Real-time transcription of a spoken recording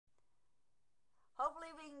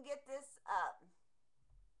hopefully we can get this up.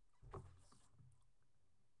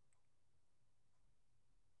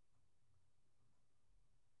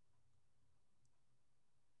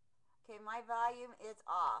 Okay, my volume is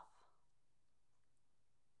off.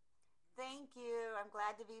 Thank you. I'm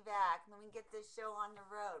glad to be back. And we can get this show on the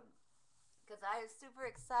road because I was super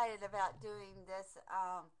excited about doing this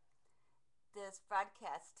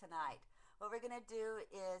broadcast tonight. What we're going to do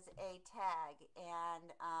is a tag, and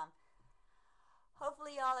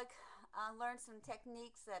hopefully y'all learn some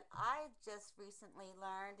techniques that I just recently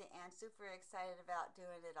learned and super excited about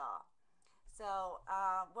doing it all. So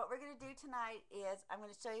what we're going to do tonight is I'm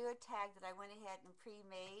going to show you a tag that I went ahead and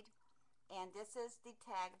pre-made, and this is the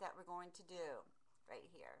tag that we're going to do right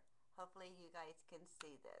here. Hopefully you guys can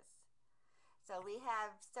see this. So we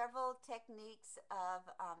have several techniques of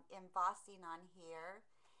embossing on here,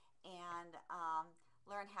 and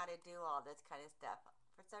learn how to do all this kind of stuff.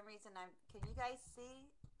 For some reason, can you guys see?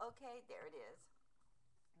 Okay, there it is.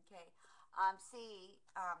 Okay, see,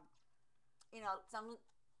 some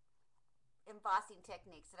embossing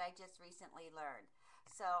techniques that I just recently learned.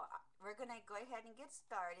 So we're going to go ahead and get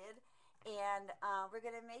started, and we're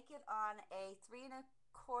going to make it on a 3 1/4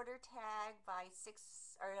 tag by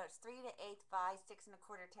 6, or no, it's 3 to 8 by 6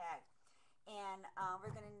 1/4 tag. And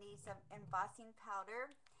we're going to need some embossing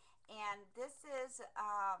powder, and this is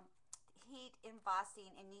heat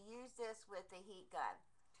embossing, and you use this with the heat gun.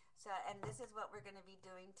 So, and this is what we're going to be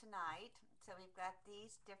doing tonight. So we've got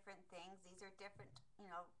these different things. These are different,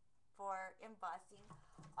 for embossing.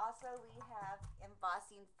 Also, we have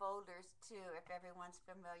embossing folders too, if everyone's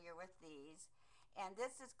familiar with these. And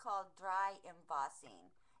this is called dry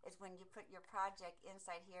embossing. It's when you put your project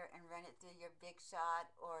inside here and run it through your Big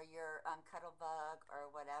Shot or your Cuttlebug or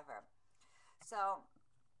whatever. So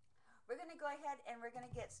we're going to go ahead and we're going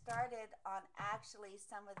to get started on actually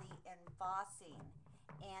some of the embossing.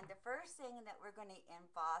 And the first thing that we're going to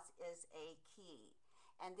emboss is a key.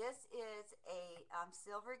 And this is a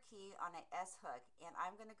silver key on an S hook. And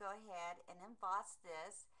I'm going to go ahead and emboss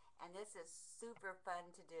this. And this is super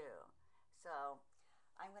fun to do. So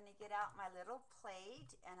I'm going to get out my little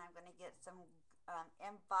plate, and I'm going to get some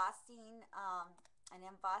embossing, an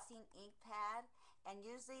embossing ink pad. And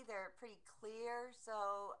usually they're pretty clear,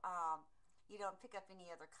 so you don't pick up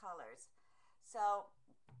any other colors. So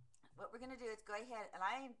what we're going to do is go ahead, and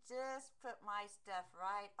I just put my stuff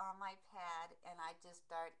right on my pad, and I just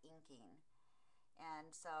start inking. And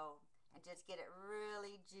so, and just get it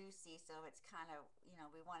really juicy, so it's kind of,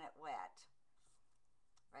 we want it wet.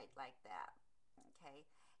 Right like that. Okay.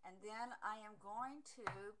 And then I am going to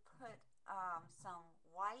put some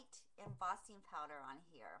white embossing powder on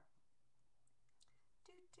here.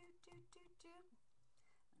 Let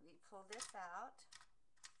me pull this out.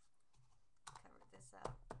 Cover this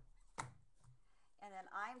up. And then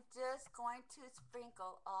I'm just going to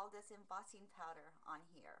sprinkle all this embossing powder on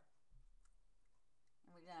here.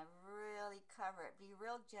 And we're going to really cover it. Be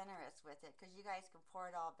real generous with it, because you guys can pour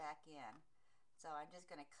it all back in. So I'm just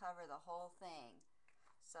going to cover the whole thing.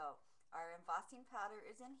 So our embossing powder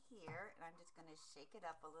is in here, and I'm just going to shake it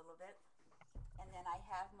up a little bit. And then I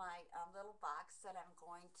have my little box that I'm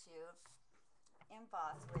going to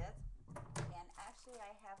emboss with. And actually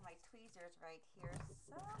I have my tweezers right here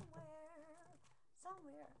somewhere.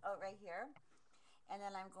 Oh, right here. And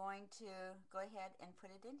then I'm going to go ahead and put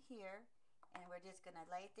it in here. And we're just going to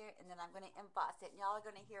lay it there, and then I'm going to emboss it. And y'all are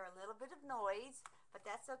going to hear a little bit of noise, but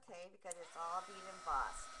that's okay because it's all being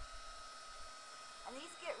embossed. And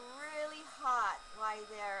these get really hot while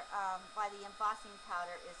the embossing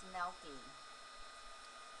powder is melting.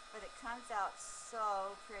 But it comes out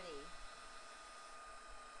so pretty.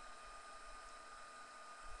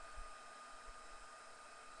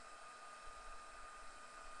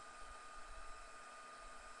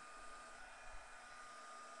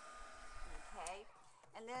 Okay,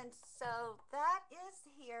 and then so that is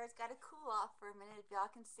here. It's got to cool off for a minute, if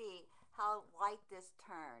y'all can see how white this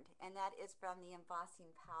turned, and that is from the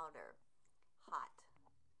embossing powder. Hot.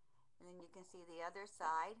 And then you can see the other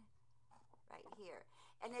side right here.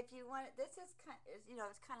 And if you want, this is kind of,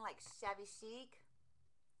 it's kind of like shabby chic.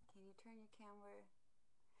 Can you turn your camera?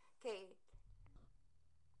 Okay.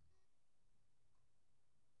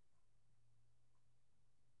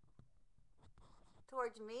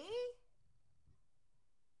 Towards me?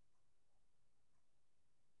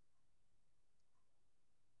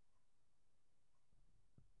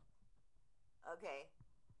 Okay,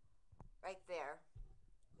 right there.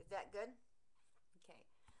 Is that good? Okay.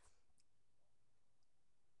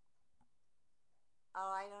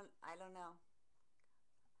 Oh, I don't know.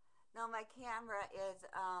 No, my camera is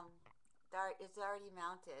it's already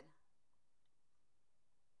mounted.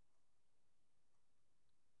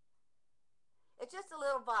 It's just a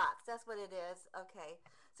little box. That's what it is. Okay.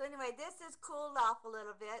 So anyway, this is cooled off a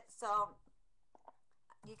little bit. So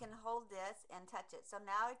you can hold this and touch it. So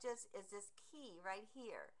now it just is this key right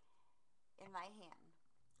here in my hand.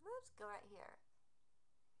 Whoops, go right here.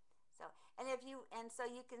 So, so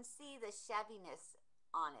you can see the shabbiness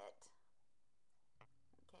on it.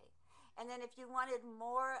 Okay. And then if you wanted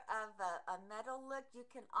more of a metal look, you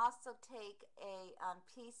can also take a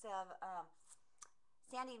piece of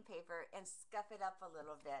sanding paper and scuff it up a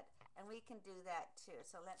little bit. And we can do that too.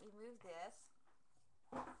 So let me move this.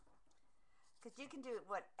 Because you can do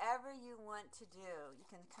whatever you want to do. You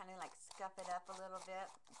can kind of like scuff it up a little bit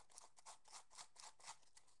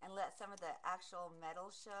and let some of the actual metal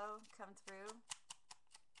show come through.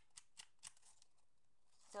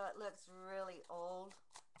 So it looks really old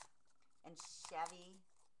and shabby.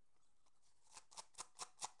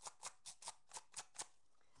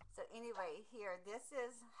 So anyway, here, this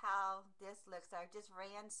is how this looks. I just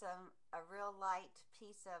ran a real light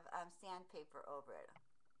piece of sandpaper over it.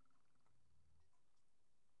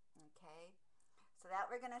 Okay, so that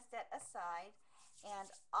we're going to set aside.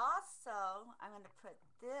 And also, I'm going to put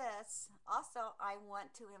this, also I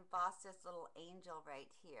want to emboss this little angel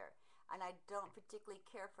right here. And I don't particularly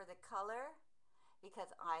care for the color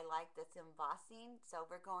because I like this embossing. So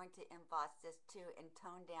we're going to emboss this too and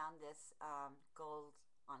tone down this gold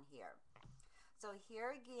on here. So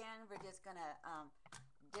here again, we're just going to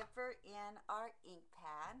dipper in our ink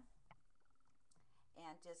pad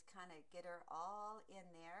and just kind of get her all in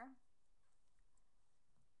there.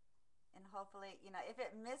 And hopefully, you know, if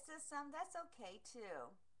it misses some, that's okay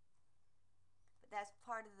too. But that's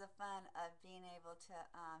part of the fun of being able to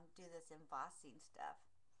do this embossing stuff.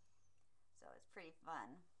 So it's pretty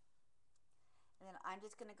fun. And then I'm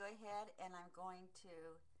just going to go ahead and I'm going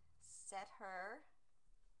to set her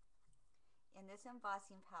in this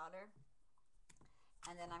embossing powder.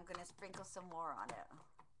 And then I'm going to sprinkle some more on it.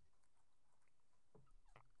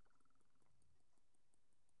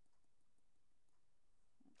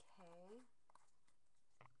 Okay.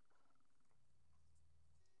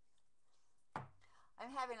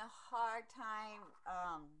 I'm having a hard time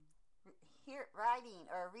writing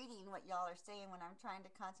or reading what y'all are saying when I'm trying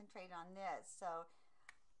to concentrate on this. So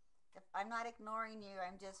if I'm not ignoring you,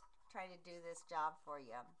 I'm just trying to do this job for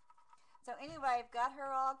you. So anyway, I've got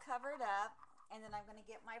her all covered up, and then I'm going to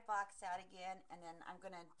get my box out again, and then I'm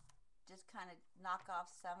going to just kind of knock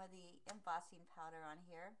off some of the embossing powder on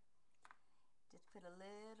here. Just put a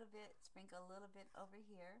little bit, sprinkle a little bit over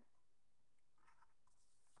here.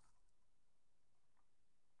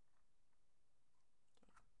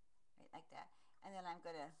 Like that, and then I'm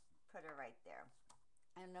going to put her right there,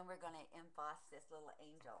 and then we're going to emboss this little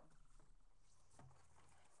angel.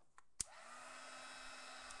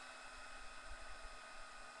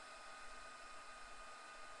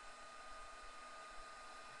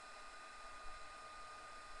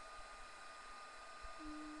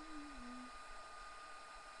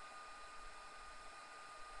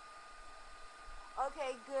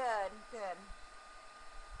 Okay, good, good.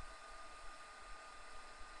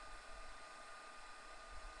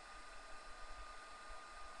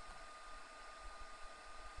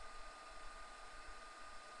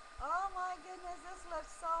 Oh my goodness, this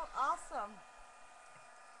looks so awesome.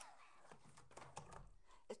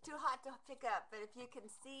 It's too hot to pick up, but if you can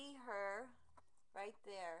see her right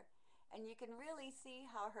there, and you can really see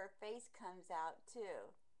how her face comes out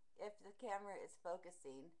too, if the camera is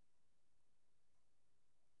focusing.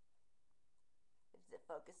 Is it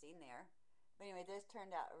focusing there? But anyway, this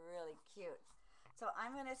turned out really cute. So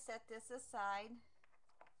I'm going to set this aside.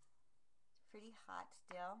 It's pretty hot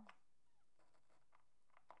still.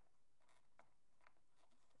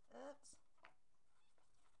 Oops.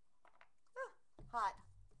 Hot.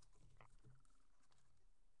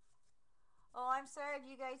 Oh, I'm sorry if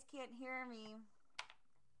you guys can't hear me.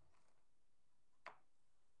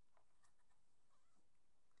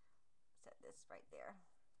 Set this right there.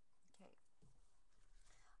 Okay.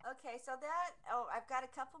 Okay, so I've got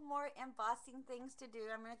a couple more embossing things to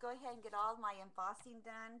do. I'm going to go ahead and get all my embossing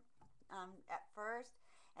done at first.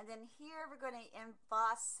 And then here we're going to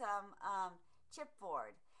emboss some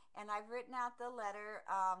chipboard. And I've written out the letter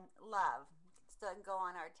love. So it can go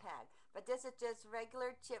on our tag. But this is just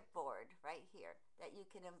regular chipboard right here that you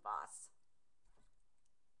can emboss.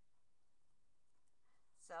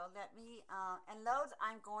 So let me, and those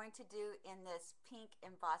I'm going to do in this pink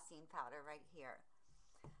embossing powder right here.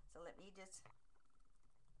 So let me just,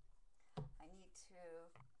 I need to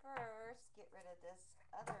first get rid of this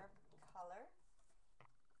other color.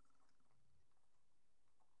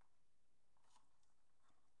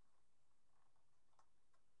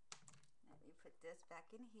 Let me put back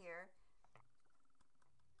in here.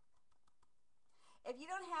 If you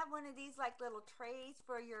don't have one of these like little trays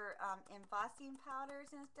for your embossing powders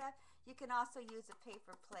and stuff, you can also use a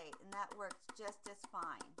paper plate, and that works just as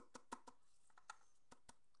fine.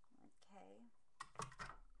 Okay,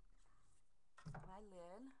 my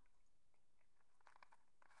lid.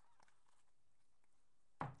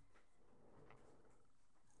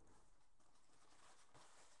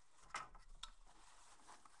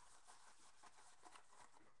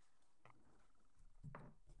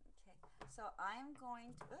 So I'm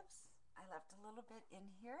going to, oops, I left a little bit in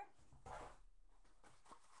here.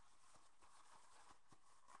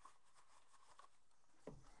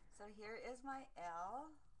 So here is my L,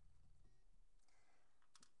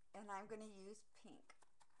 and I'm going to use pink.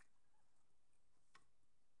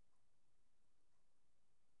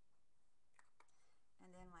 And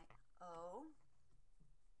then my O.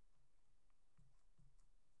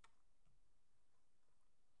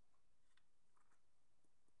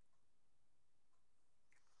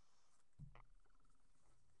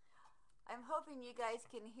 I'm hoping you guys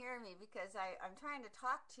can hear me because I'm trying to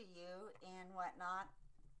talk to you and whatnot.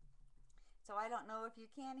 So I don't know if you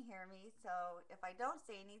can hear me. So if I don't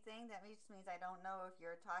say anything, that just means I don't know if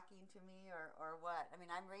you're talking to me or what. I mean,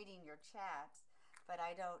 I'm reading your chats, but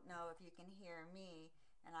I don't know if you can hear me.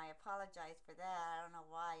 And I apologize for that. I don't know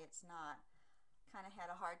why it's not. Kind of had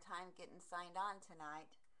a hard time getting signed on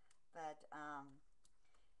tonight. But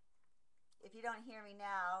if you don't hear me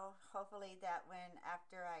now, hopefully that when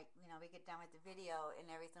after we get done with the video and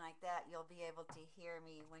everything like that, you'll be able to hear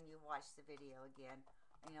me when you watch the video again,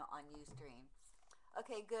 on Ustream.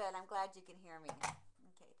 Okay, good. I'm glad you can hear me.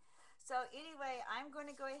 Okay. So anyway, I'm going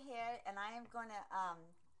to go ahead and I am going to,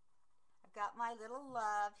 I've got my little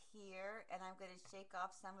love here, and I'm going to shake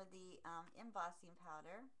off some of the embossing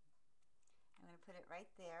powder. I'm going to put it right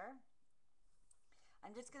there.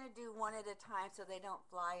 I'm just going to do one at a time so they don't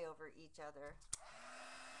fly over each other.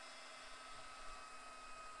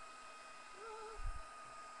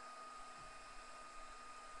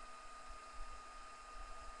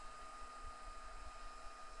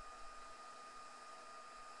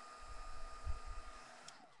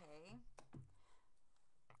 Okay.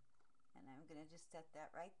 And I'm going to just set that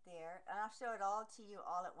right there. And I'll show it all to you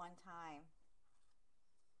all at one time.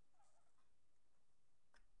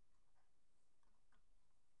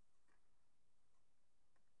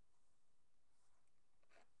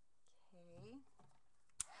 Okay.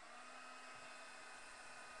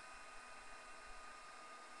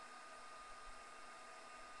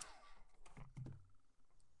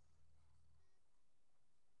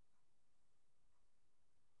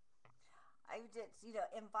 I just,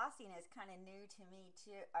 embossing is kind of new to me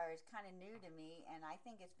too, or it's kind of new to me, and I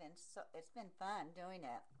think it's been fun doing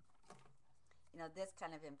it. This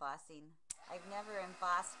kind of embossing. I've never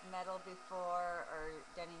embossed metal before or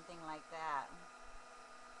done anything like that,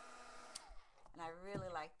 and I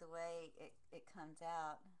really like the way it comes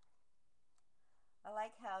out. I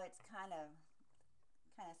like how it's kind of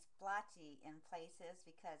splotchy in places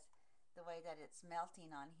because the way that it's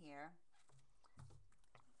melting on here.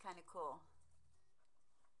 Kind of cool.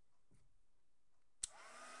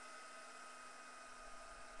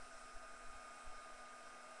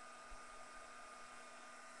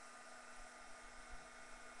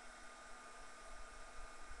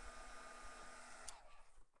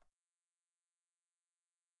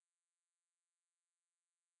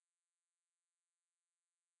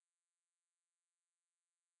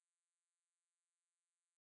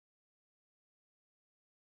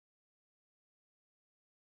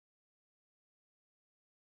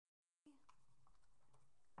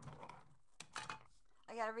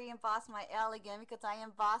 I gotta re-emboss my L again because I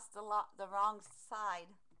embossed the wrong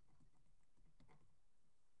side.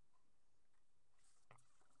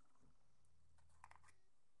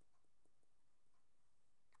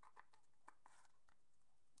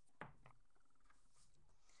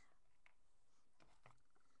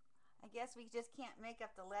 I guess we just can't make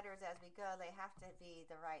up the letters as we go. They have to be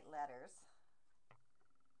the right letters.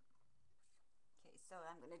 Okay, so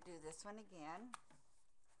I'm going to do this one again.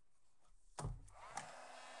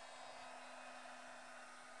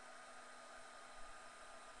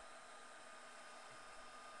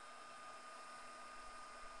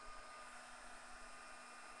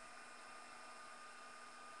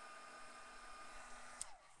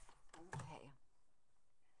 Okay.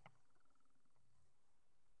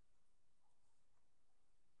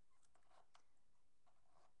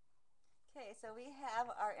 Okay, so we have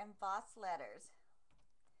our embossed letters,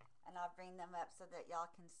 and I'll bring them up so that y'all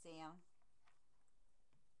can see them.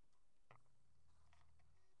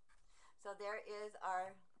 So there is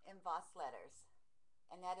our embossed letters.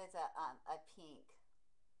 and that is a pink.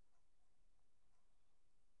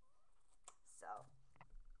 So,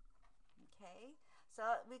 okay. So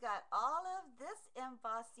we got all of this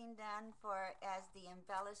embossing done for as the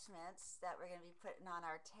embellishments that we're going to be putting on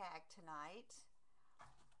our tag tonight.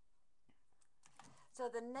 So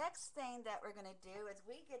the next thing that we're going to do is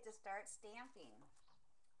we get to start stamping.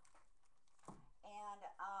 And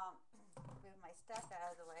move my stuff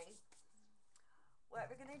out of the way. What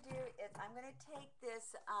we're going to do is I'm going to take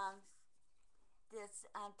this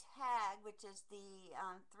tag, which is the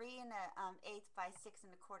 3 1/8 by 6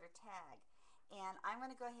 1/4 tag, and I'm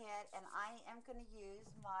going to go ahead and I am going to use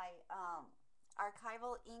my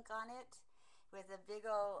archival ink on it with a big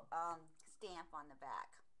old stamp on the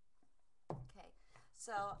back. Okay,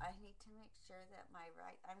 so I need to make sure that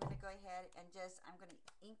I'm going to go ahead and I'm going to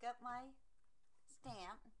ink up my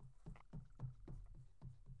stamp.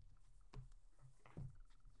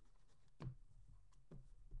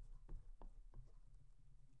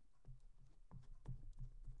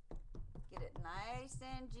 Get it nice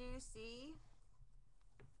and juicy.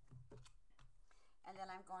 And then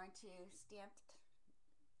I'm going to stamp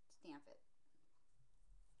it.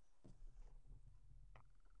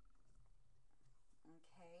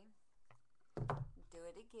 Okay. Do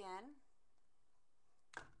it again.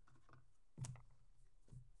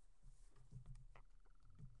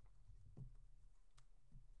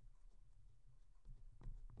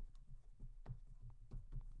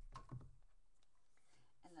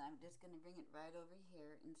 And then I'm just going to bring it right over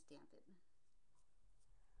here and stamp it.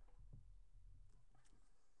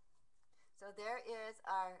 So there is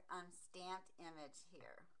our stamped image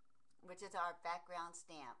here, which is our background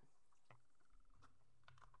stamp.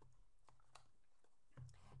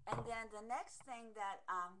 And then the next thing that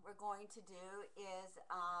we're going to do is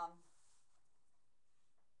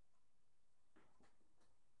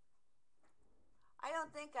I don't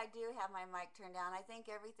think I do have my mic turned down. I think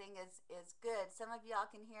everything is good. Some of y'all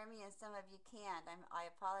can hear me and some of you can't. I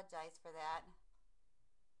apologize for that.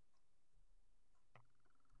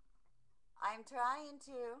 I'm trying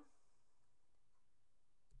to.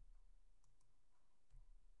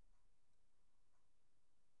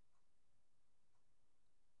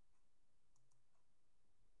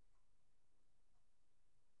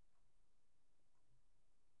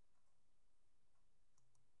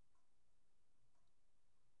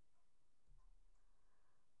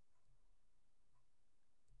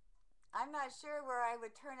 I'm not sure where I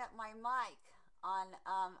would turn up my mic on.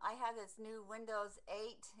 I have this new Windows 8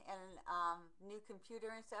 and new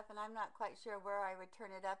computer and stuff, and I'm not quite sure where I would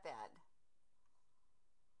turn it up at.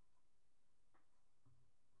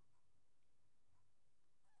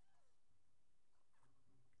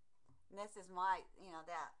 And this is my,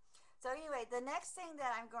 that. So anyway, the next thing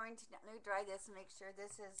that I'm going to, let me dry this and make sure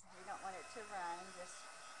this is, we don't want it to run. Just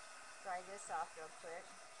dry this off real quick.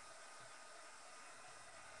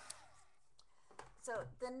 So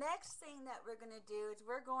the next thing that we're going to do is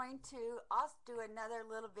we're going to also do another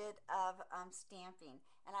little bit of stamping.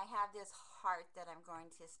 And I have this heart that I'm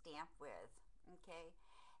going to stamp with, okay?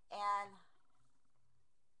 And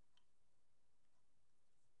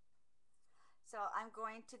so I'm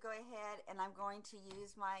going to go ahead and I'm going to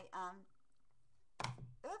use my,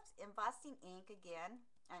 embossing ink again.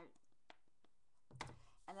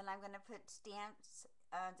 And then I'm going to put stamps,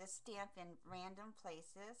 the stamp in random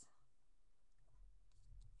places.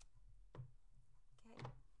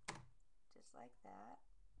 Just like that.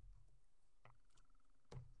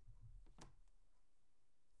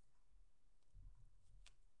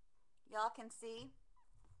 Y'all can see.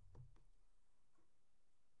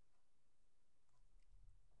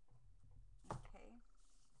 Okay.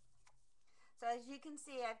 So as you can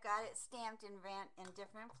see, I've got it stamped in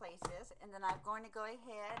different places, and then I'm going to go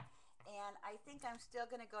ahead and I think I'm still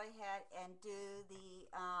going to go ahead and do the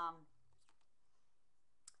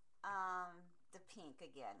pink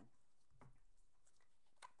again.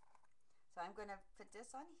 So I'm going to put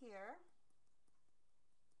this on here.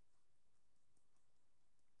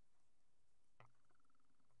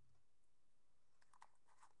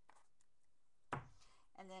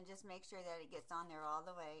 And then just make sure that it gets on there all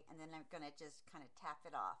the way, and then I'm going to just kind of tap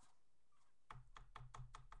it off.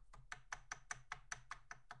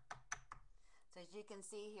 So as you can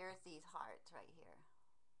see, here's these hearts right here.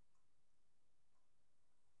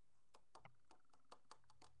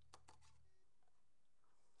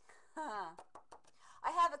 I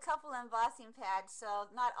have a couple embossing pads, so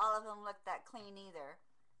not all of them look that clean either.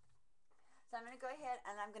 So I'm going to go ahead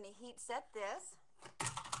and I'm going to heat set this.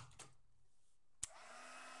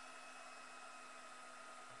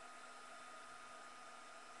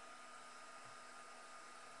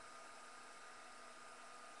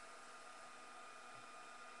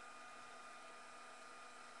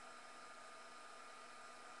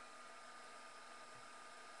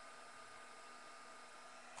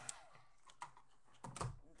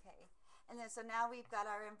 then so now we've got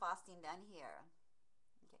our embossing done here.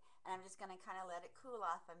 Okay, and I'm just going to kind of let it cool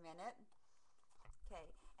off a minute. Okay,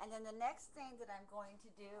 and then the next thing that I'm going to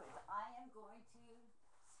do is I am going to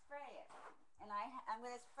spray it. And I'm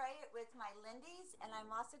going to spray it with my Lindy's, and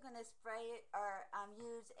I'm also going to spray it or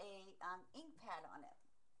use a ink pad on it.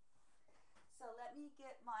 So let me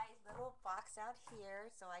get my little box out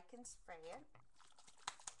here so I can spray it.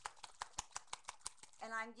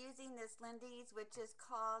 And I'm using this Lindy's, which is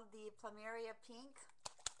called the Plumeria Pink.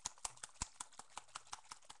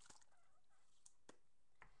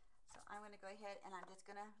 So I'm going to go ahead and I'm just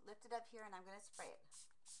going to lift it up here and I'm going to spray it.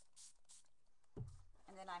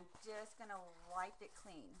 And then I'm just going to wipe it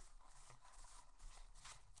clean.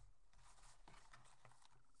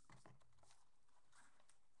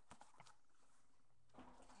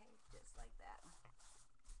 Okay, just like that.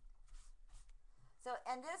 So,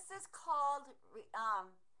 and this is called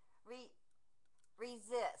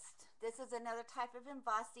resist. This is another type of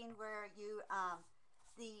embossing where you,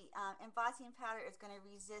 the embossing powder is going to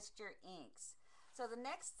resist your inks. So the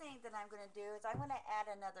next thing that I'm going to do is I'm going to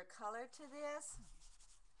add another color to this.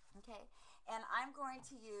 Okay, and I'm going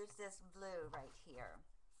to use this blue right here.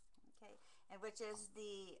 Okay, and which is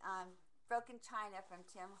the Broken China from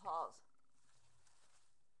Tim Holtz.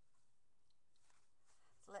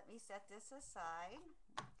 So let me set this aside.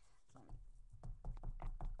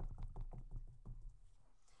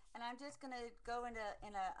 And I'm just going to go into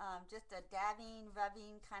just a dabbing,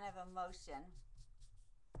 rubbing kind of a motion.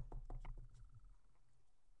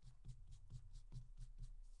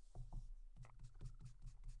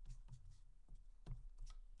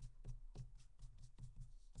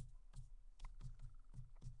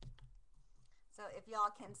 So if y'all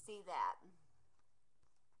can see that.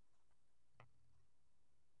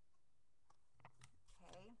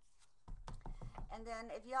 And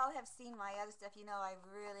then if y'all have seen my other stuff, you know I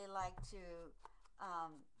really like to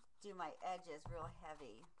do my edges real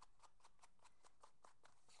heavy.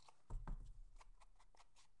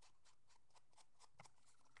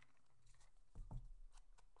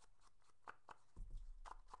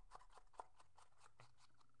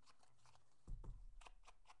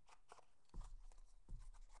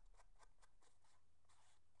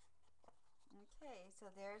 Okay, so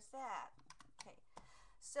there's that. Okay.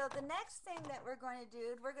 So the next thing that we're going to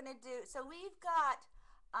do, so we've got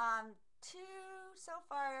so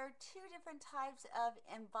far two different types of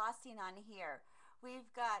embossing on here. We've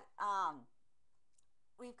got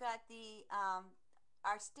the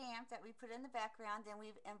our stamp that we put in the background, then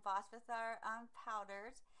we've embossed with our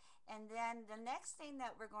powders. And then the next thing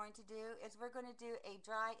that we're going to do is we're going to do a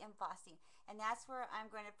dry embossing. And that's where I'm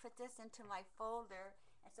going to put this into my folder.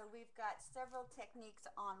 And so we've got several techniques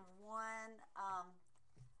on one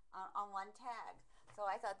tag. So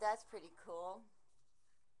I thought that's pretty cool.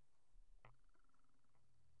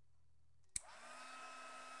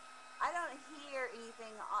 I don't hear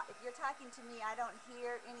anything. If you're talking to me, I don't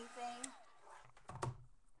hear anything.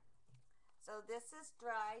 So this is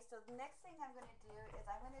dry. So the next thing I'm going to do is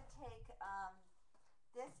I'm going to take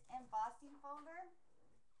this embossing folder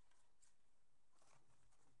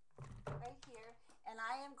right here, and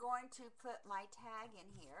I am going to put my tag in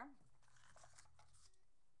here.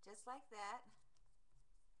 Just like that.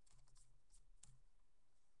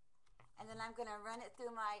 And then I'm going to run it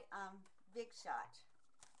through my Big Shot.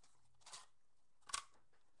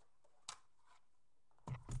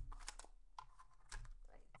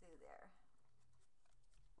 Right through there.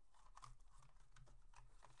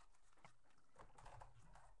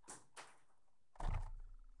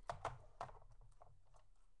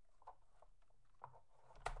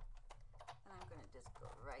 And I'm going to just go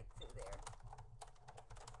right through there.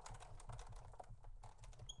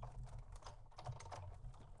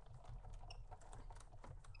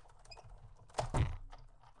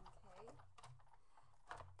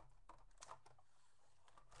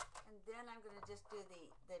 Then I'm going to just do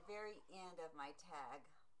the very end of my tag.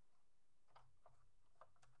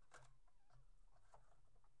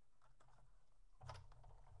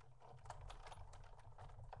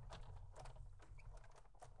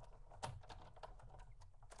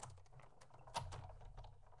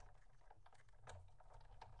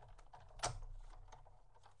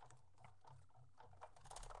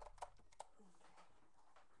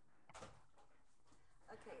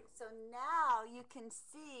 Okay, so now you can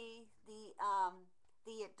see the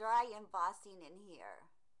dry embossing in here.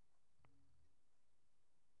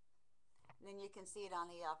 And then you can see it on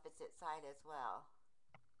the opposite side as well.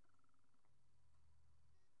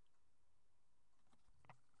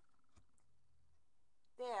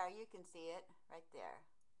 There, you can see it right there.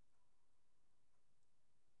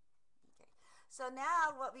 Okay, So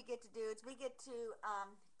now what we get to do is we get to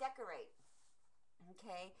decorate.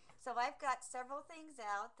 Okay, so I've got several things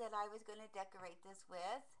out that I was going to decorate this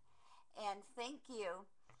with, and thank you.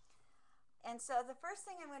 And so the first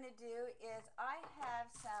thing I'm going to do is I have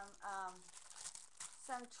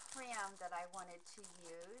some trim that I wanted to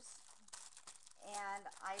use, and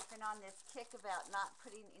I've been on this kick about not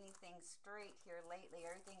putting anything straight here lately.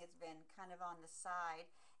 Everything has been kind of on the side,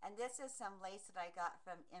 and this is some lace that I got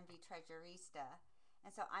from Envy Treasurista. And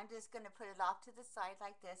so I'm just going to put it off to the side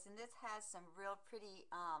like this, and this has some real pretty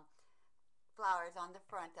flowers on the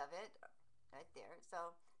front of it right there.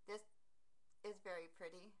 So this is very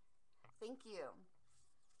pretty. Thank you.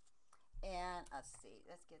 And let's see,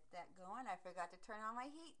 let's get that going. I forgot to turn on my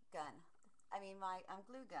heat gun. I mean my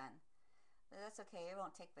glue gun. But that's okay, it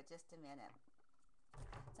won't take but just a minute.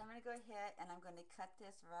 So I'm going to go ahead and I'm going to cut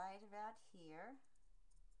this right about here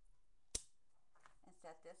and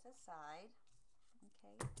set this aside.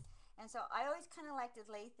 Okay. And so I always kind of like to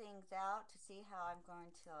lay things out to see how I'm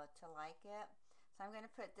going to like it. So I'm going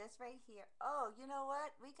to put this right here. Oh, you know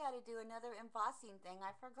what? We got to do another embossing thing.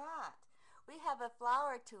 I forgot. We have a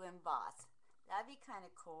flower to emboss. That'd be kind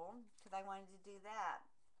of cool because I wanted to do that.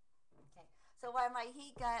 Okay. So while my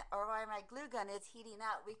heat gun or while my glue gun is heating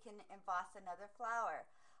up, we can emboss another flower.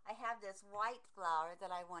 I have this white flower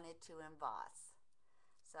that I wanted to emboss.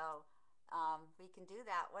 So we can do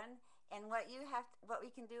that one. And what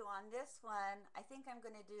we can do on this one, I think I'm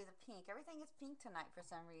going to do the pink. Everything is pink tonight for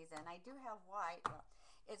some reason. I do have white.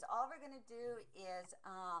 Is all we're going to do is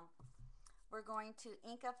we're going to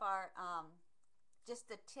ink up our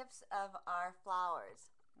just the tips of our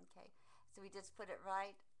flowers. Okay, so we just put it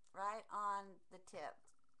right on the tip.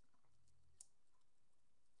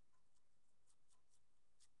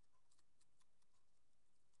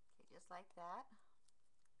 Okay, just like that.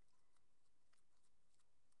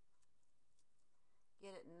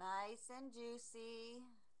 Get it nice and juicy.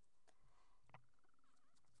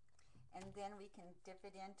 And then we can dip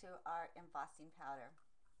it into our embossing powder.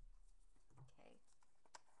 Okay.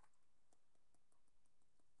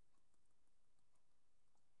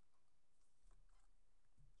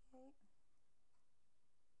 Okay.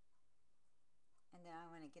 And then I'm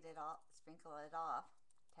going to get it all, sprinkle it off,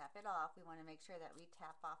 tap it off. We want to make sure that we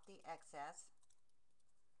tap off the excess.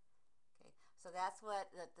 Okay, so that's what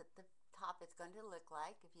the top is going to look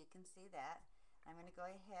like, if you can see that. I'm going to go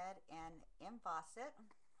ahead and emboss it.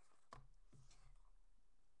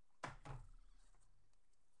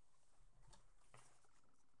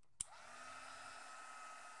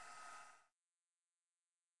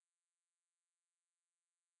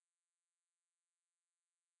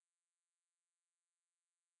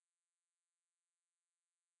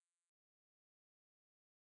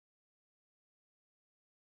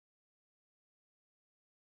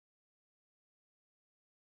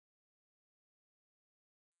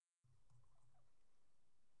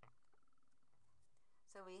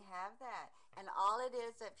 So we have that, and all it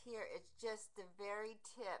is up here is just the very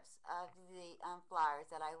tips of the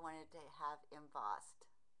flowers that I wanted to have embossed.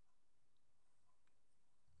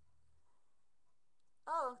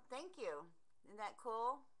 Oh, thank you. Isn't that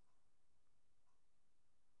cool?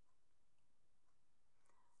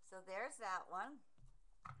 So there's that one.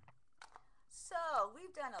 So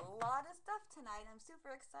we've done a lot of stuff tonight. I'm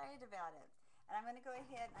super excited about it. And I'm going to go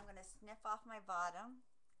ahead and I'm going to snip off my bottom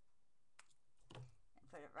and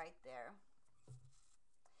put it right there.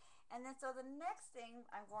 And then so the next thing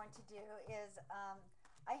I'm going to do is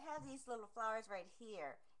I have these little flowers right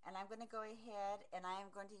here, and I'm going to go ahead and I am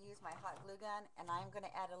going to use my hot glue gun, and I'm going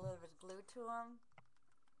to add a little bit of glue to them.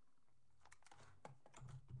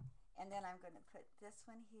 And then I'm going to put this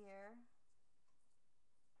one here,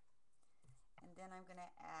 and then I'm going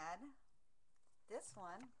to add this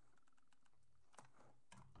one,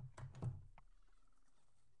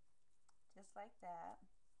 just like that.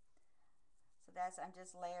 So that's, I'm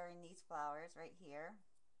just layering these flowers right here.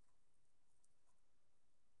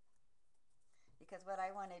 Because what I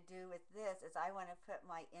want to do with this is I want to put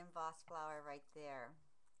my embossed flower right there.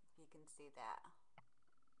 If you can see that.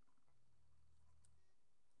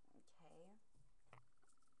 Okay.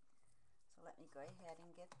 So let me go ahead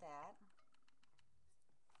and get that.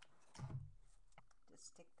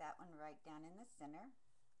 Just stick that one right down in the center.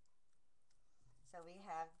 So we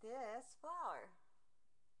have this flower.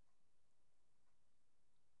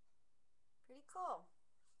 Pretty cool.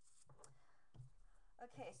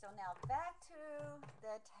 Okay, so now back to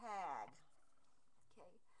the tag.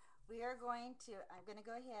 Okay, we are going to, I'm going to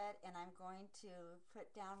go ahead and I'm going to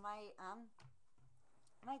put down my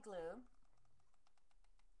my glue.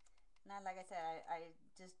 Now, like I said, I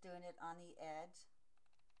just doing it on the edge.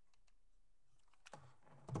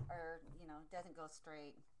 or, you know, doesn't go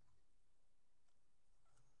straight.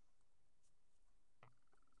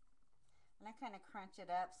 And I kind of crunch it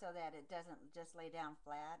up so that it doesn't just lay down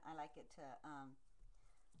flat. I like it to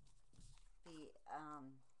be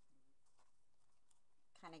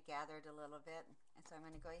kind of gathered a little bit. And so I'm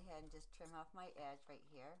going to go ahead and just trim off my edge right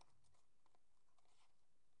here.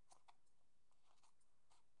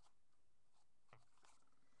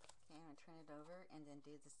 Okay, I'm going to turn it over and then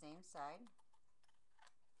do the same side.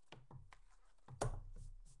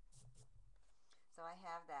 So I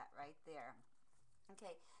have that right there.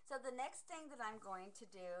 Okay, so the next thing that I'm going to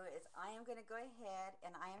do is I am going to go ahead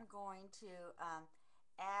and I am going to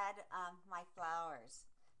add my flowers.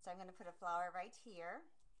 So I'm going to put a flower right here.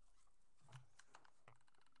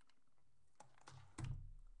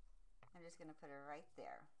 I'm just going to put it right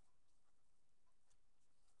there.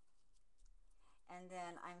 And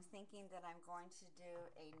then I'm thinking that I'm going to do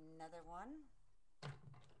another one.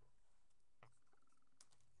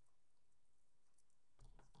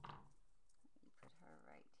 Let me put her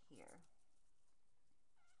right here.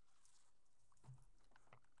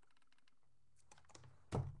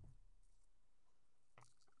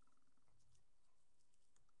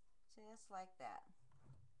 Just like that.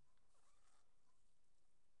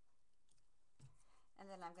 And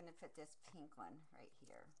then I'm going to put this pink one right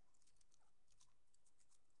here.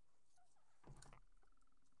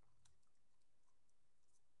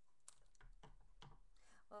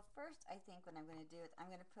 Well, first I think what I'm going to do is I'm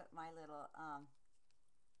going to put my little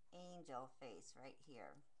angel face right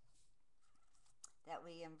here that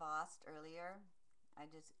we embossed earlier. I'm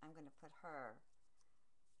going to put her.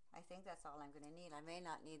 I think that's all I'm going to need. I may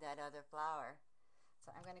not need that other flower.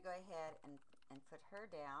 So I'm going to go ahead and put her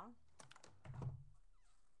down.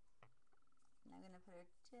 And I'm going to put her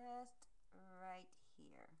just right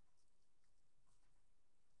here.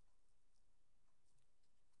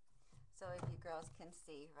 So if you girls can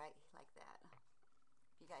see, right, like that.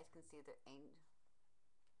 If you guys can see the angel.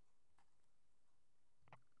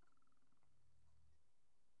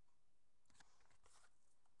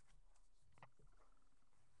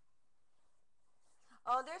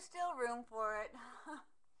 Oh, there's still room for it.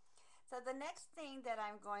 So the next thing that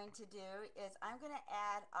I'm going to do is I'm going to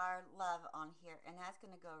add our love on here, and that's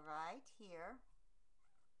going to go right here.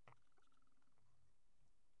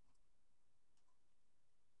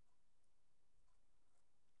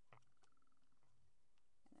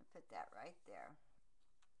 And put that right there.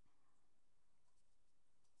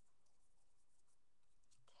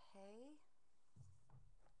 Okay.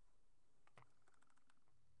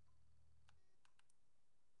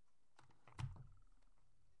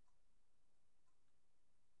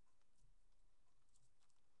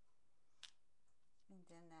 And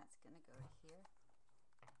then that's going to go here.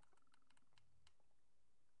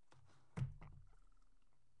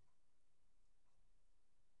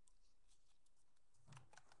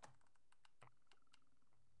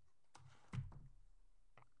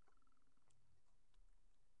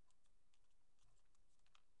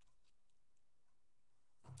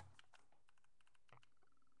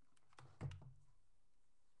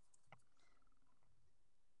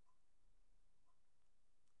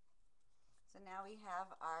 So now we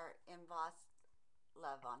have our embossed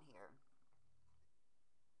love on here.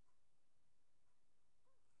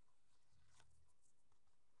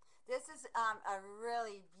 This is a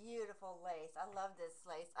really beautiful lace. I love this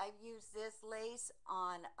lace. I've used this lace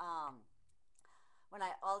on when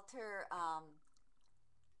I alter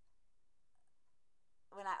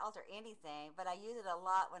anything, but I use it a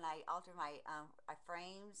lot when I alter my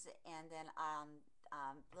frames, and then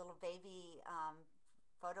little baby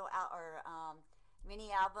photo out or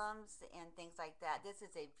mini albums and things like that. This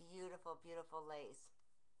is a beautiful, beautiful lace.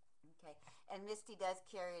 Okay, and Misty does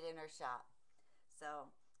carry it in her shop.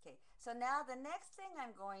 So, okay, so now the next thing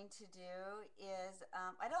I'm going to do is,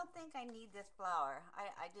 I don't think I need this flower.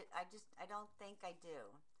 I don't think I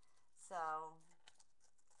do. So,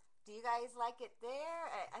 do you guys like it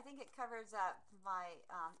there? I think it covers up my,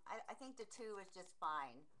 I think the two is just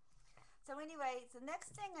fine. So anyway, the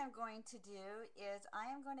next thing I'm going to do is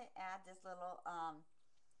I am going to add this little,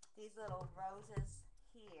 these little roses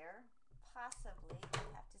here. Possibly, I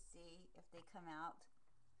have to see if they come out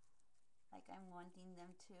like I'm wanting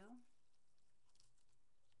them to.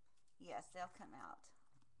 Yes, they'll come out.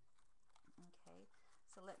 Okay,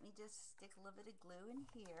 so let me just stick a little bit of glue in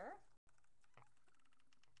here.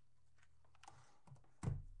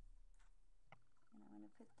 And I'm going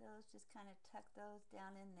to put those, just kind of tuck those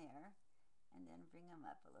down in there and then bring them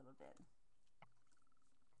up a little bit.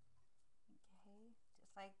 Okay,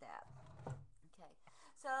 just like that. Okay,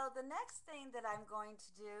 So the next thing that I'm going to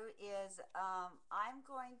do is I'm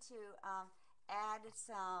going to add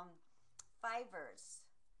some fibers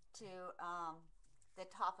to the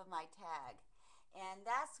top of my tag. And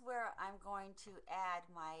that's where I'm going to add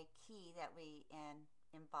my key that we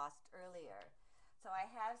embossed earlier. So I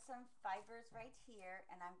have some fibers right here,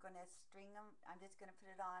 and I'm going to string them. I'm just going to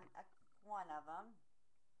put it on one of them.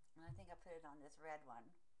 And I think I put it on this red one.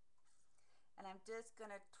 And I'm just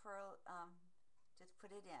going to twirl, just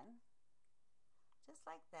put it in, just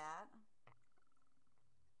like that.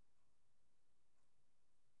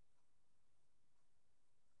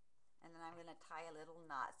 And then I'm going to tie a little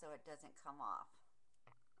knot so it doesn't come off.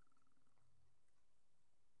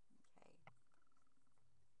 Okay.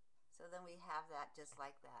 So then we have that just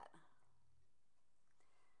like that.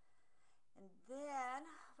 And then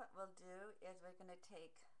what we'll do is we're going to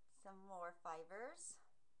take some more fibers,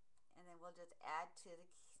 and then we'll just add to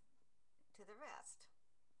the rest.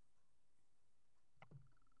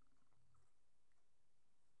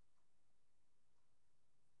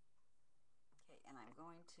 Okay, and I'm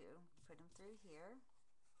going to put them through here.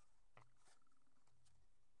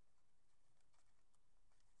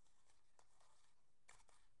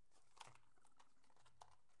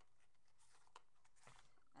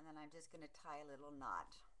 And then I'm just going to tie a little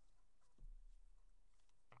knot.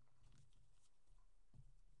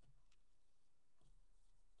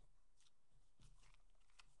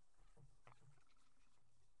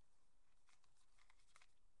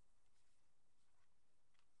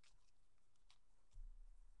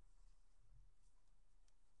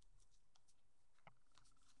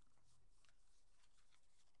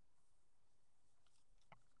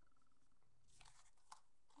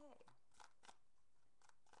 Okay.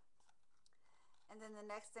 And then the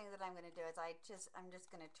next thing that I'm going to do is I'm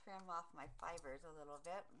just going to trim off my fibers a little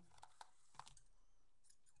bit.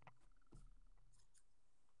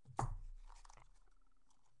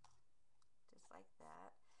 Just like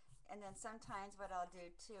that. And then sometimes what I'll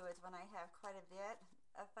do too is when I have quite a bit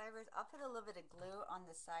of fibers, I'll put a little bit of glue on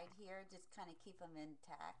the side here, just kind of keep them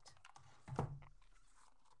intact.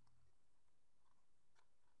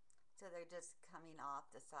 So they're just coming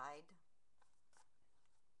off the side.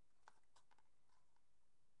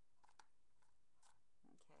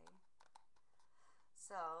 Okay.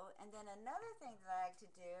 So, and then another thing that I like to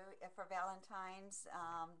do for Valentine's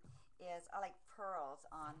is I like pearls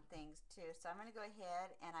on things too. So I'm going to go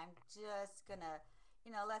ahead and I'm just going to,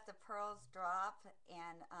 let the pearls drop,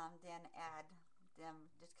 and then add them,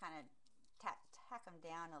 just kind of tack them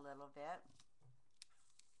down a little bit.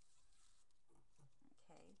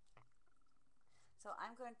 Okay. So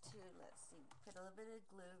I'm going to, let's see, put a little bit of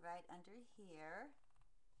glue right under here.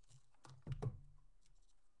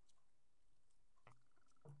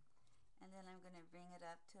 And then I'm going to bring it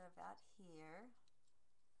up to about here.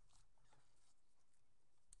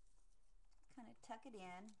 Kind of tuck it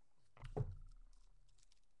in.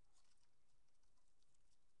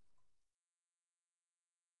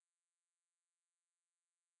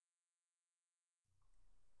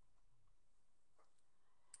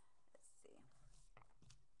 Let's see.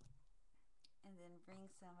 And then bring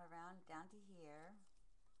some around down to here.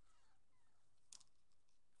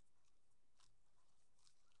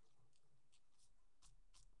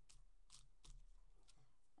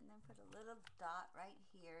 And then put a little dot right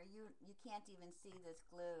here. You can't even see this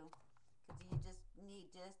glue because you just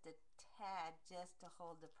need just a tad just to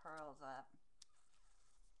hold the pearls up.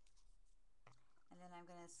 And then I'm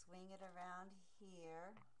going to swing it around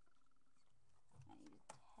here. I need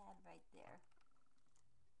a tad right there.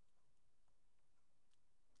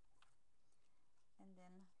 And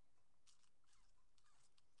then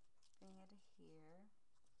bring it here.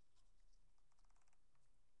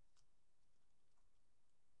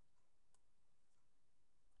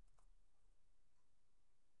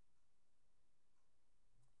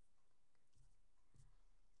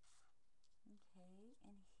 Okay,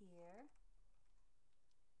 and here.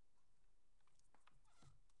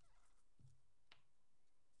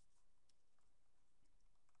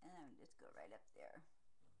 And then just go right up there.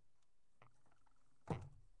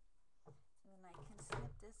 And then I can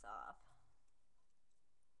snip this off.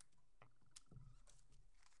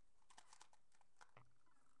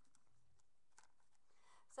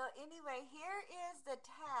 So anyway, here is the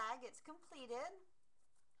tag. It's completed.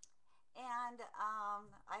 And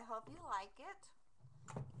I hope you like it.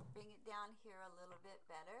 Bring it down here a little bit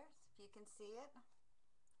better so you can see it.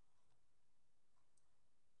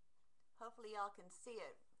 Hopefully y'all can see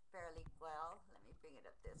it fairly well. Let me bring it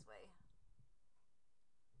up this way.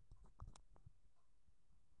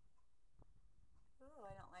 Ooh,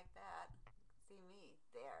 I don't like that. See me.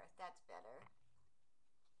 There, that's better.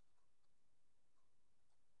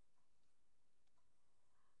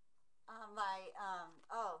 my,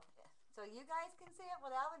 oh, so you guys can see it? Well,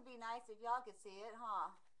 that would be nice if y'all could see it, huh?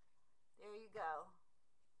 There you go.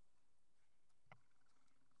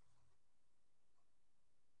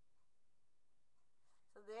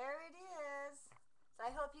 So there it is. So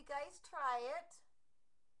I hope you guys try it.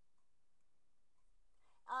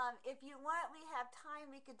 If you want, we have time,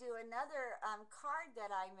 we could do another card that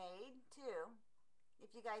I made too, if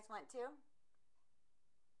you guys want to.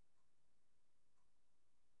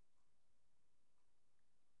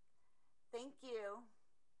 Thank you.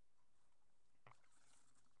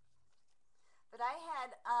 But I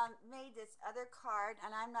had made this other card,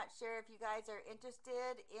 and I'm not sure if you guys are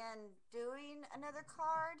interested in doing another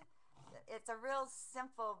card. It's a real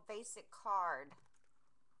simple, basic card.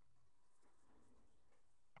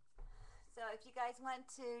 So if you guys want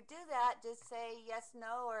to do that, just say yes,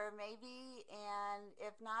 no, or maybe. And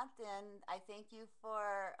if not, then I thank you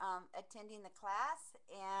for attending the class.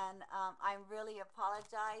 And I really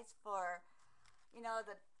apologize for,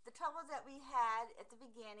 the troubles that we had at the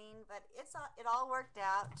beginning, but it all worked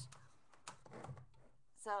out.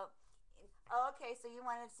 So, oh, okay, so you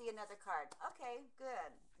wanted to see another card. Okay,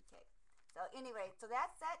 good. Okay. So anyway, so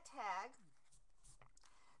that's that tag.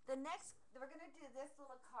 The next, we're going to do this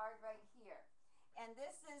little card right here. And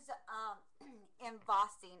this is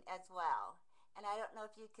embossing as well. And I don't know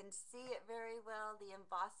if you can see it very well, the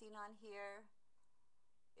embossing on here.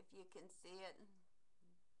 If you can see it.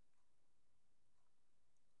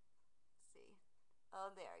 See.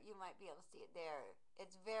 Oh, there. You might be able to see it there.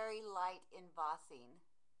 It's very light embossing.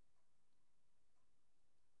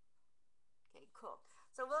 Okay, cool.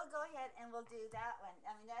 So we'll go ahead and we'll do that one.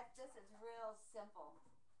 I mean, this is real simple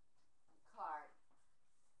card.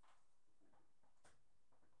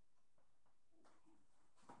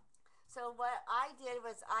 So what I did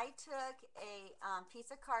was I took a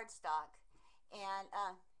piece of cardstock and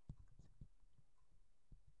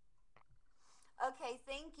okay,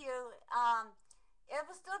 thank you. It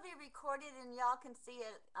will still be recorded and y'all can see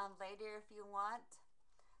it later if you want.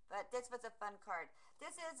 But this was a fun card.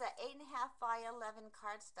 This is a 8.5 by 11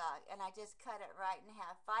 cardstock, and I just cut it right in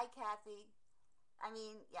half. Bye, Kathy. I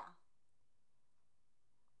mean, yeah.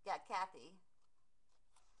 Yeah, Kathy.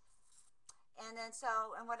 And then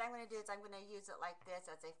and what I'm going to do is I'm going to use it like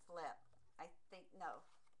this as a flip. I think, no,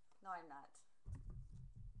 I'm not.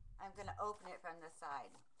 I'm going to open it from the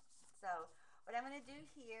side. So what I'm going to do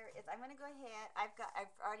here is I'm going to go ahead.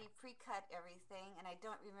 I've already pre-cut everything, and I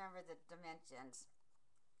don't remember the dimensions.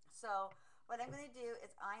 So what I'm going to do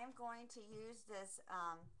is I am going to use this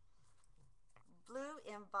blue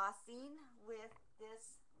embossing with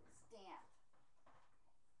this stamp.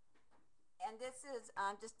 And this is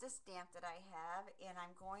just a stamp that I have, and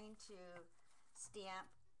I'm going to stamp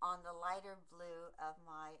on the lighter blue of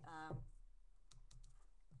my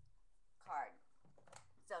card.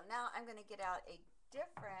 So now I'm going to get out a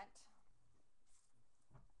different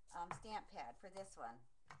stamp pad for this one.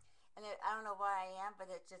 And I don't know why I am, but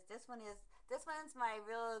it's just, this one's my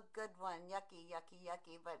real good one. Yucky, yucky,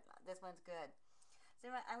 yucky, but this one's good. So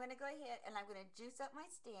I'm going to go ahead and I'm going to juice up my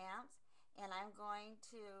stamps, and I'm going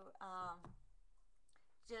to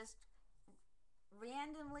just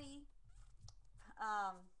randomly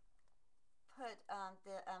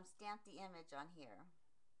stamp the image on here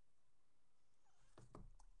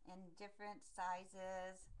in different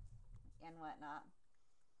sizes and whatnot.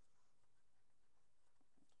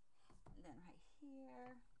 And then right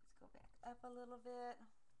here, let's go back up a little bit.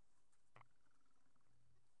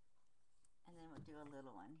 And then we'll do a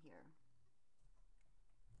little one here.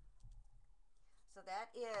 So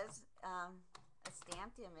that is a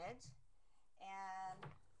stamped image. And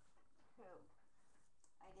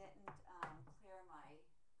I didn't clear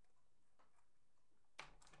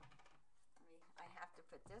I have to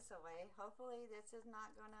put this away. Hopefully this is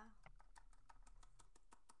not gonna.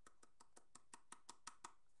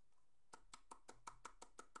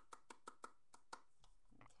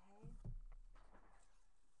 Okay.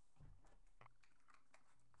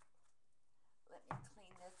 Let me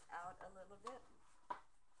clean this out a little bit.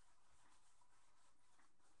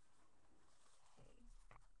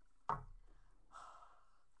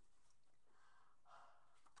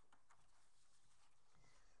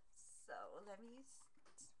 Let me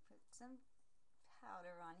put some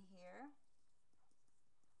powder on here.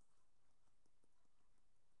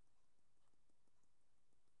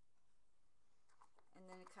 And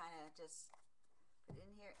then kind of just put it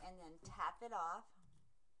in here and then tap it off.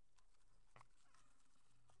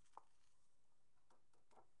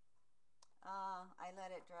 I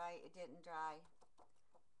let it dry. It didn't dry.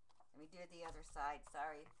 Let me do the other side.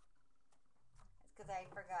 Sorry. It's because I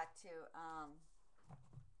forgot to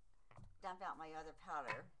dump out my other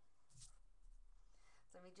powder.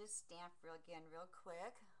 So let me just stamp again real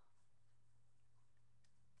quick.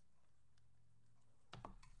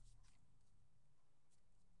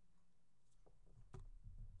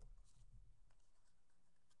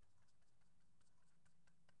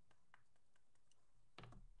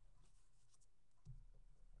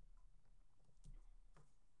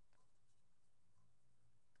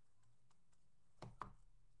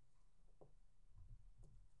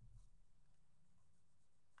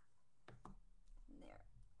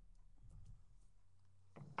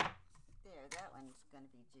 There, that one's going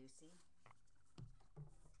to be juicy.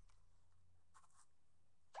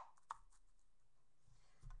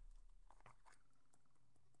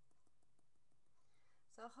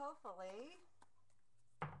 So hopefully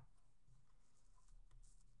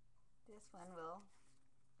this one will,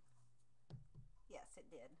 yes it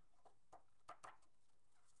did.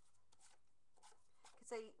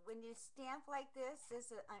 So when you stamp like this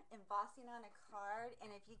is embossing on a card,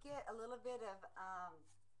 and if you get a little bit of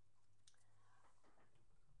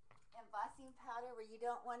embossing powder where you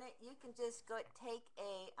don't want it, you can just go take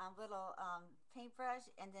a little paintbrush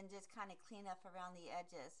and then just kind of clean up around the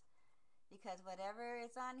edges, because whatever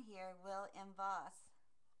is on here will emboss.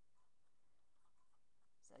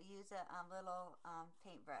 So use a little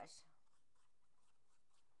paintbrush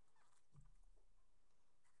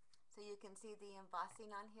so you can see the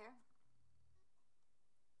embossing on here.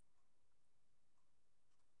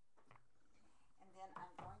 And then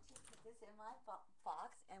I'm going to put this in my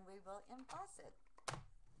box and we will emboss it.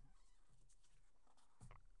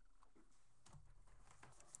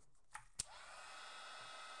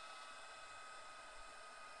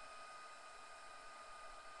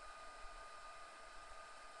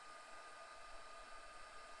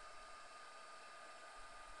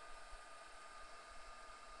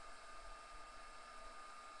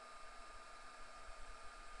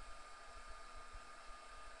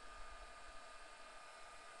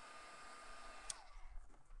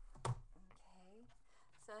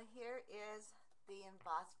 So here is the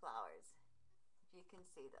embossed flowers, if you can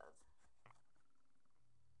see those.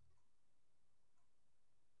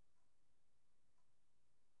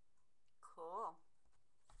 Cool.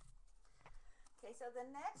 Okay, so the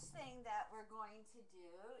next thing that we're going to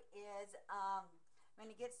do is I'm going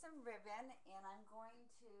to get some ribbon, and I'm going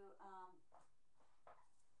to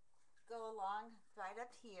go along right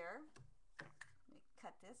up here. Let me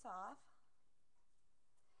cut this off.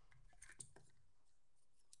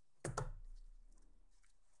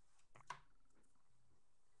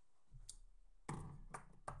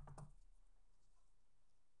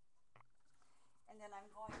 And then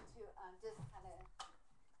I'm going to just kind of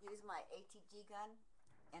use my ATG gun,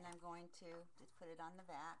 and I'm going to just put it on the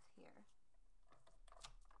back here.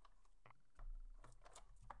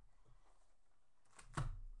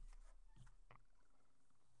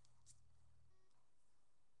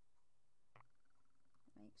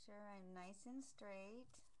 Make sure I'm nice and straight.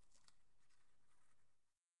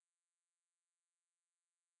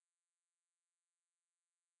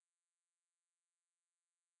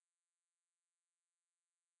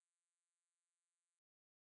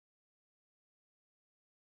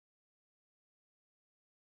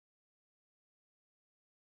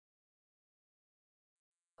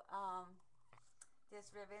 This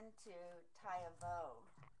ribbon to tie a bow.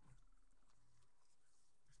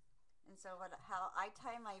 And so how I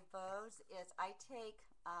tie my bows is I take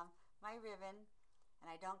my ribbon, and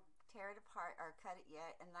I don't tear it apart or cut it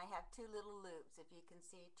yet, and I have two little loops, if you can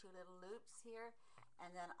see two little loops here,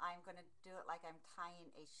 and then I'm going to do it like I'm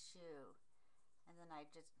tying a shoe, and then I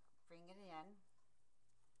just bring it in,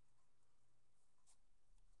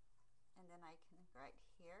 and then I can right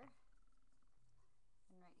here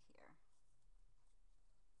and right here.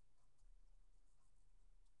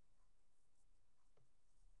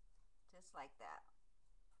 Just like that.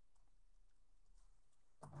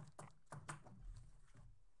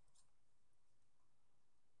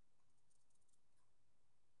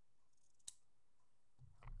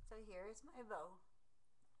 So here is my bow.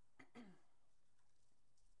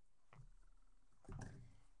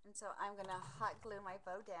 And so I'm going to hot glue my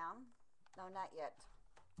bow down. No, not yet.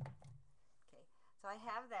 Okay, so I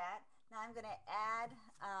have that. Now I'm going to add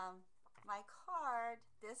my card,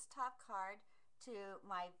 this top card, to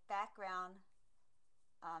my background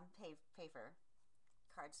paper,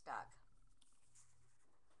 cardstock.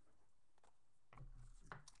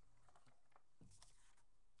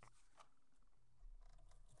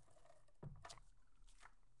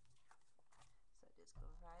 So just go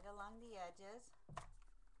right along the edges.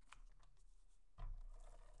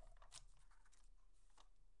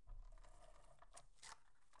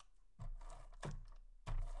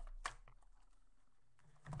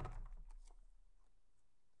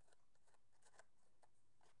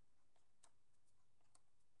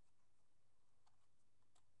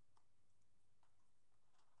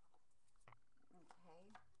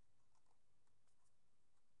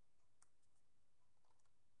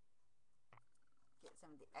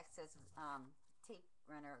 some of the excess tape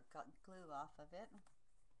runner glue off of it.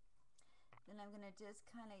 Then I'm going to just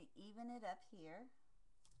kind of even it up here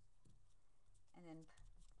and then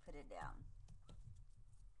put it down.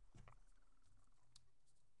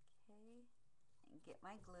 Okay, and get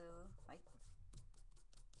my glue.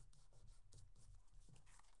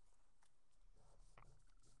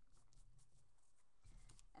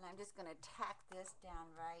 And I'm just going to tack this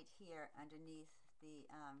down right here underneath the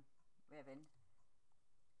ribbon,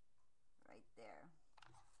 right there.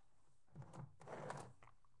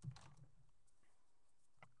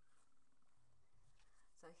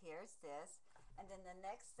 So here's this, and then the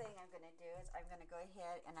next thing I'm going to do is I'm going to go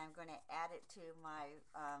ahead and I'm going to add it to my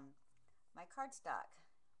my cardstock,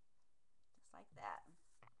 just like that.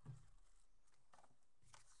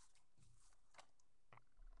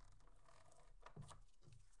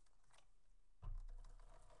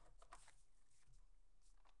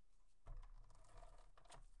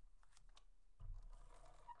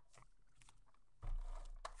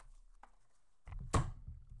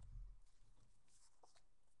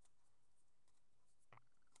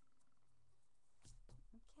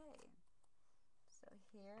 Okay, so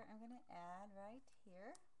here I'm going to add right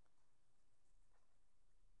here.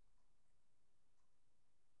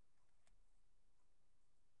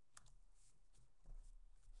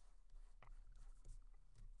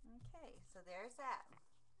 Okay, so there's that.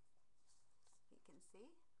 You can see.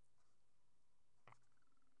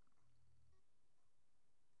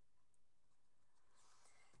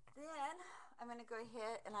 Then I'm going to go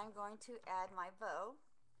ahead and I'm going to add my bow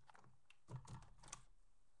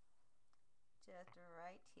just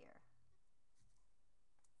right here.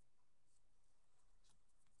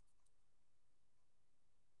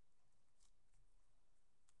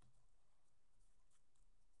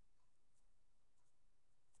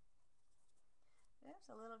 There's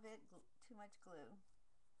a little bit too much glue.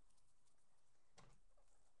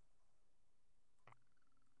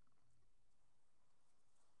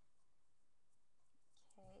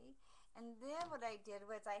 Okay, and then what I did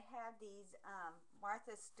was I had these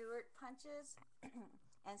Martha Stewart punches,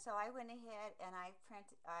 and so I went ahead and I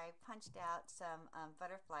punched out some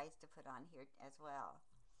butterflies to put on here as well.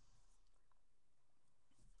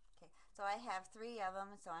 Okay, so I have 3 of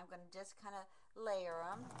them, so I'm going to just kind of layer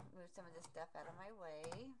them, move some of this stuff out of my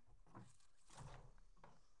way.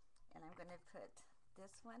 And I'm going to put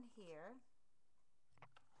this one here.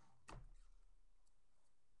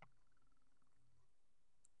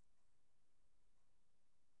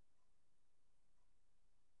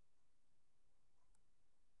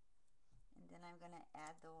 And then I'm going to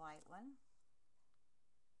add the white one.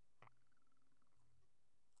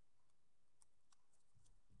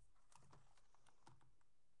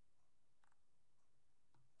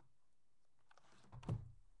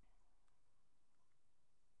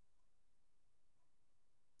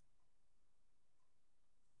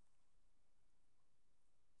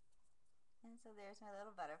 And so there's my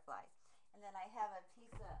little butterfly. And then I have a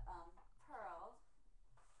piece of pearls.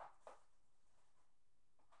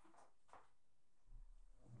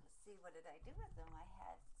 Let's see, what did I do with them? I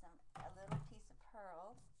had a little piece of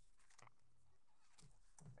pearl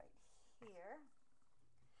right here.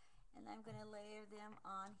 And I'm going to layer them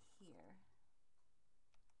on here.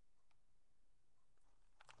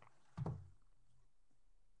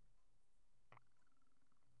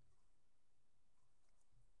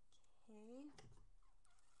 Okay.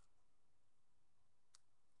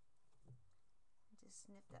 Just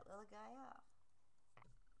snip that little guy off.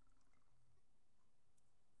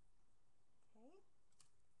 Okay.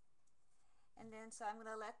 And then so I'm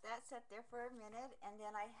going to let that sit there for a minute, and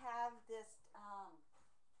then I have this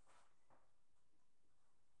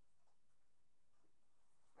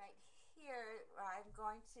right here where I'm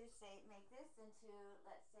going to make this into,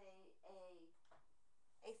 let's say,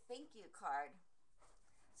 a thank you card.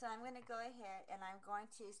 So I'm going to go ahead and I'm going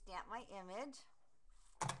to stamp my image.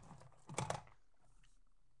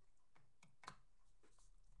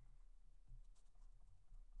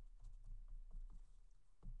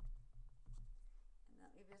 And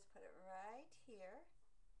let me just put it right here.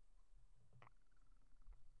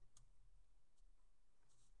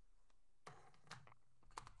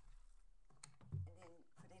 And then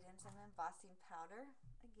put it in some embossing powder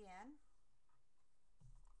again.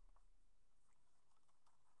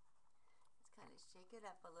 Kind of shake it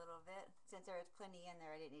up a little bit. Since there was plenty in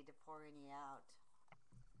there, I didn't need to pour any out.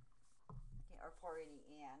 Okay, or pour any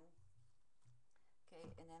in.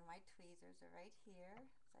 Okay, and then my tweezers are right here,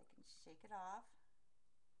 so I can shake it off.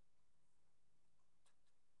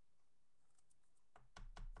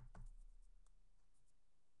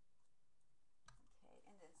 Okay,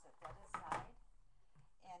 and then set that aside.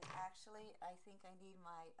 actually, I think I need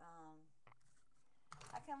my,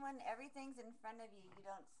 how come when everything's in front of you, you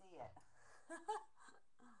don't see it?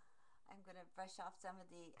 I'm going to brush off some of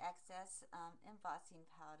the excess embossing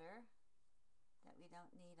powder that we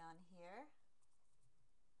don't need on here.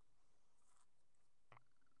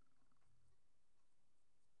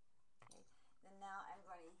 Okay, then now I'm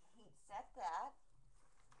going to heat set that.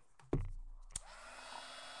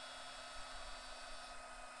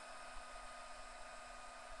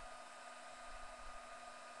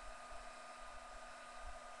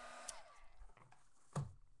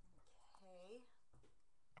 Okay.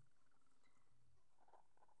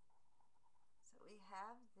 So we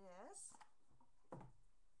have this.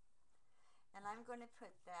 And I'm going to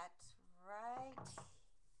put that right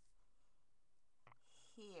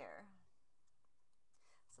here.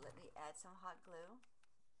 So let me add some hot glue.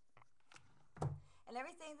 And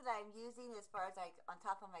everything that I'm using as far as like on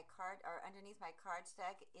top of my card or underneath my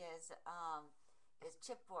cardstock is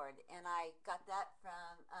chipboard, and I got that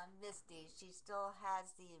from Misty. She still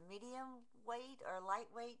has the medium weight or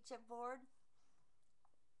lightweight chipboard.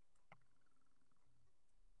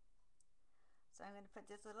 So I'm going to put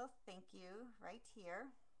this little thank you right here.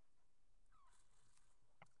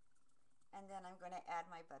 And then I'm going to add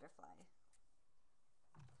my butterfly.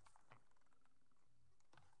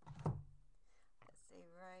 Let's see,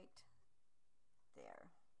 right there.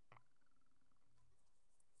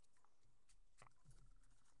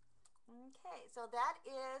 Okay, so that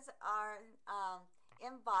is our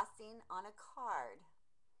embossing on a card.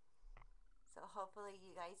 So hopefully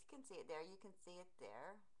you guys can see it there. You can see it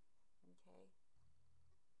there. Okay.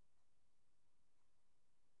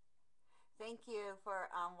 Thank you for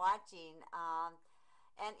watching.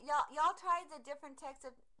 And y'all try the different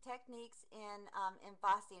techniques in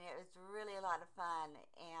embossing. It was really a lot of fun.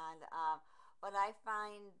 And what I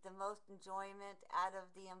find the most enjoyment out of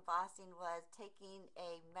the embossing was taking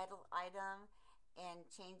a metal item and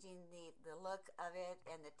changing the look of it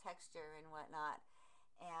and the texture and whatnot.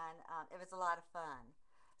 And it was a lot of fun.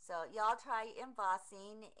 So y'all try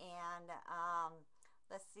embossing, and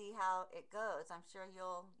let's see how it goes. I'm sure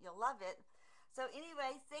you'll love it. So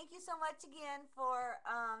anyway, thank you so much again for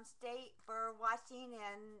watching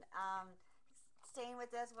and staying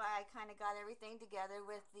with us while I kind of got everything together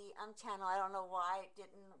with the channel. I don't know why it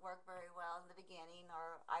didn't work very well in the beginning,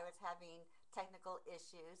 or I was having technical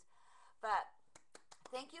issues. But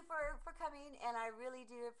thank you for coming, and I really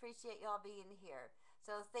do appreciate y'all being here.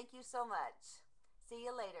 So thank you so much. See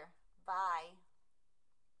you later. Bye.